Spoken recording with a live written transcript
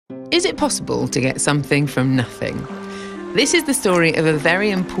Is it possible to get something from nothing? This is the story of a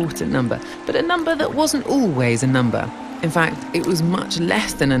very important number, but a number that wasn't always a number. In fact, it was much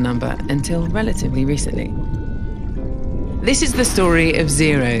less than a number until relatively recently. This is the story of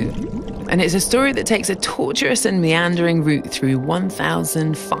zero, and it's a story that takes a tortuous and meandering route through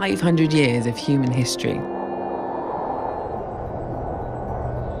 1,500 years of human history.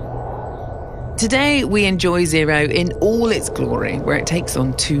 Today, we enjoy zero in all its glory, where it takes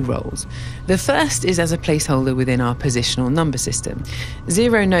on two roles. The first is as a placeholder within our positional number system.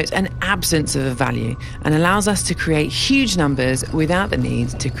 Zero notes an absence of a value and allows us to create huge numbers without the need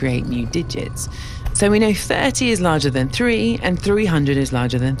to create new digits. So we know 30 is larger than 3 and 300 is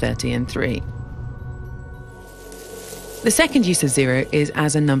larger than 30 and 3. The second use of zero is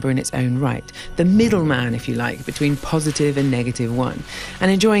as a number in its own right, the middleman, if you like, between positive and negative 1, and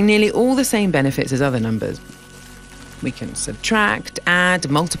enjoying nearly all the same benefits as other numbers. We can subtract,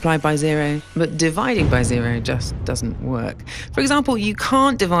 add, multiply by zero, but dividing by zero just doesn't work. For example, you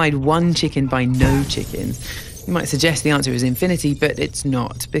can't divide one chicken by no chickens. You might suggest the answer is infinity, but it's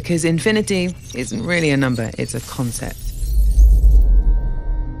not, because infinity isn't really a number, it's a concept.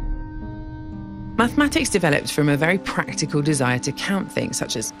 Mathematics developed from a very practical desire to count things,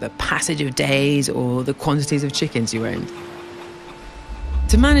 such as the passage of days or the quantities of chickens you owned.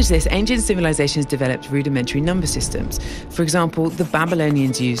 To manage this, ancient civilizations developed rudimentary number systems. For example, the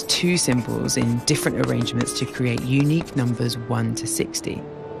Babylonians used two symbols in different arrangements to create unique numbers 1 to 60.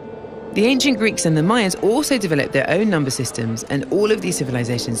 The ancient Greeks and the Mayans also developed their own number systems, and all of these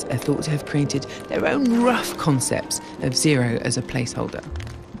civilizations are thought to have created their own rough concepts of zero as a placeholder.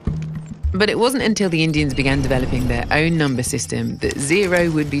 But it wasn't until the Indians began developing their own number system that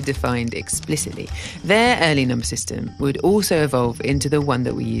zero would be defined explicitly. Their early number system would also evolve into the one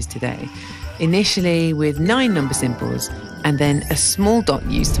that we use today, initially with 9 number symbols and then a small dot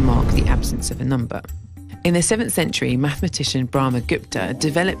used to mark the absence of a number. In the 7th century, mathematician Brahmagupta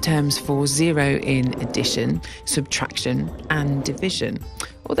developed terms for zero in addition, subtraction and division,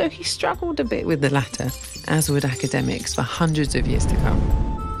 although he struggled a bit with the latter, as would academics for hundreds of years to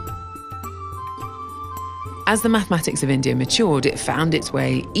come. As the mathematics of India matured, it found its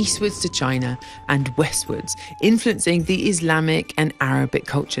way eastwards to China and westwards, influencing the Islamic and Arabic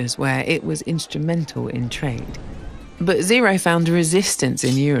cultures where it was instrumental in trade. But zero found resistance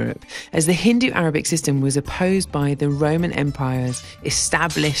in Europe, as the Hindu-Arabic system was opposed by the Roman Empire's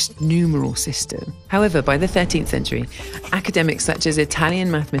established numeral system. However, by the 13th century, academics such as Italian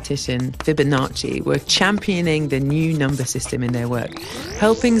mathematician Fibonacci were championing the new number system in their work,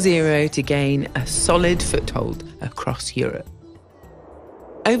 helping zero to gain a solid foothold across Europe.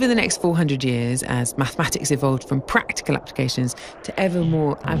 Over the next 400 years, as mathematics evolved from practical applications to ever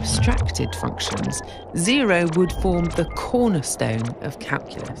more abstracted functions, zero would form the cornerstone of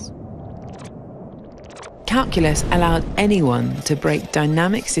calculus. Calculus allowed anyone to break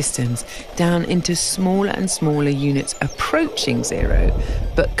dynamic systems down into smaller and smaller units approaching zero,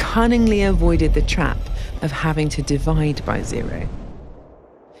 but cunningly avoided the trap of having to divide by zero.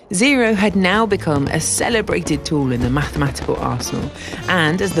 Zero had now become a celebrated tool in the mathematical arsenal,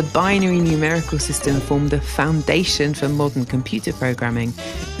 and as the binary numerical system formed the foundation for modern computer programming,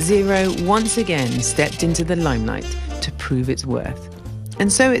 zero once again stepped into the limelight to prove its worth. And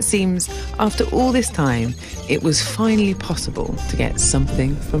so it seems, after all this time, it was finally possible to get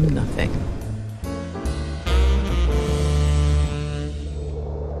something from nothing.